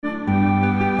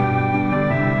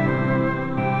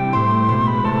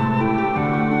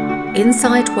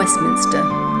Inside Westminster.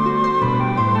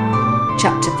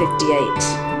 Chapter 58.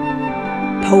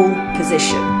 Pole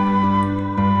Position.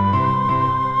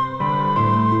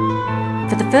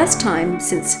 For the first time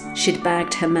since she'd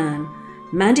bagged her man,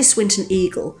 Mandy Swinton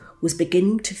Eagle was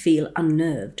beginning to feel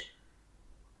unnerved.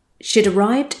 She'd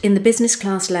arrived in the business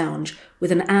class lounge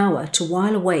with an hour to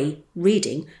while away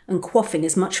reading and quaffing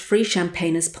as much free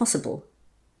champagne as possible.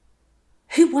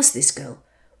 Who was this girl?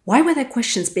 Why were there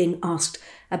questions being asked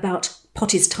about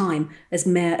Potty's time as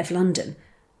Mayor of London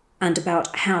and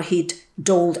about how he'd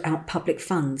doled out public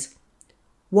funds?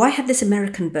 Why had this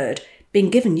American bird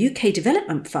been given UK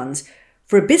development funds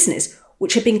for a business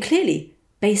which had been clearly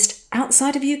based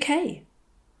outside of UK?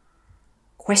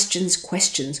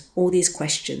 Questions, all these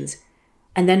questions.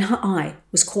 And then her eye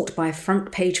was caught by a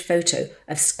front page photo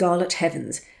of Scarlet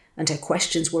Heavens, and her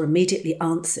questions were immediately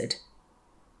answered.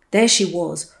 There she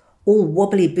was, all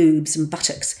wobbly boobs and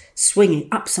buttocks, swinging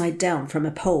upside down from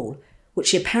a pole, which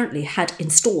she apparently had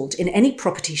installed in any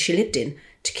property she lived in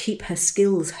to keep her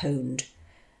skills honed.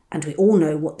 And we all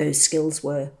know what those skills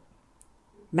were.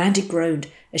 Mandy groaned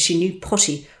as she knew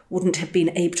Potty wouldn't have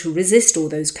been able to resist all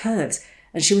those curves,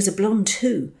 and she was a blonde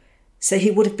too, so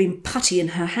he would have been putty in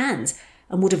her hands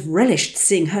and would have relished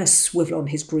seeing her swivel on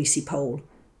his greasy pole.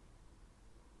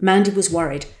 Mandy was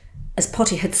worried, as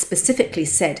Potty had specifically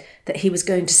said that he was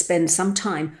going to spend some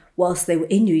time whilst they were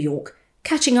in New York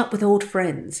catching up with old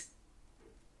friends.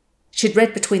 She'd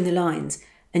read between the lines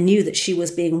and knew that she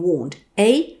was being warned,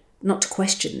 A, not to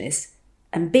question this,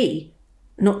 and B,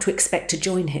 not to expect to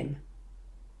join him.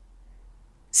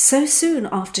 So soon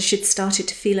after she'd started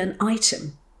to feel an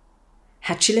item.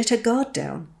 Had she let her guard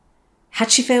down? Had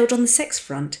she failed on the sex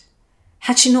front?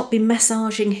 Had she not been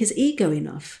massaging his ego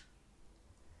enough?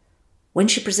 When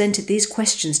she presented these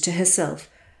questions to herself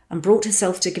and brought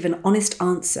herself to give an honest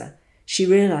answer, she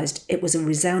realised it was a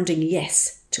resounding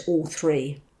yes to all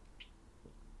three.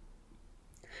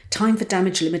 Time for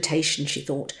damage limitation, she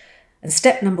thought, and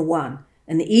step number 1,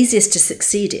 and the easiest to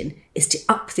succeed in, is to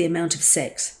up the amount of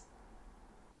sex.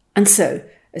 And so,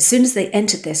 as soon as they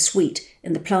entered their suite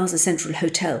in the Plaza Central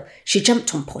Hotel, she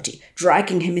jumped on Potty,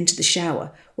 dragging him into the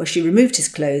shower, where she removed his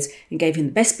clothes and gave him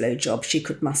the best blowjob she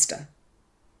could muster.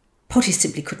 Potty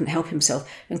simply couldn't help himself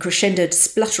and crescendoed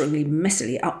splutteringly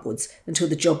messily upwards until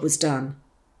the job was done.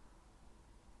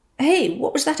 "Hey,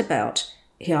 what was that about?"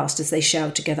 he asked as they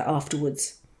showered together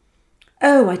afterwards.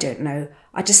 "Oh, I don't know.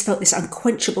 I just felt this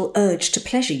unquenchable urge to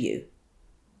pleasure you."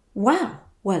 "Wow,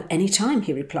 well, any time,"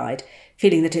 he replied,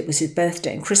 feeling that it was his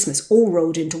birthday and Christmas all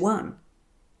rolled into one.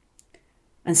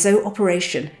 And so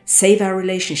Operation Save Our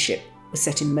Relationship was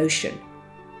set in motion.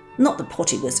 Not that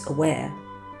Potty was aware,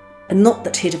 and not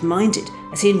that he'd have minded,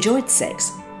 as he enjoyed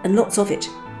sex, and lots of it,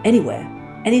 anywhere,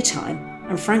 anytime,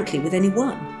 and frankly with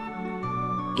anyone.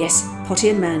 Yes, Potty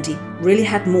and Mandy really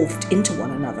had morphed into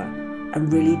one another,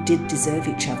 and really did deserve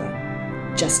each other,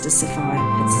 just as Sophia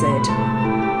had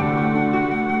said.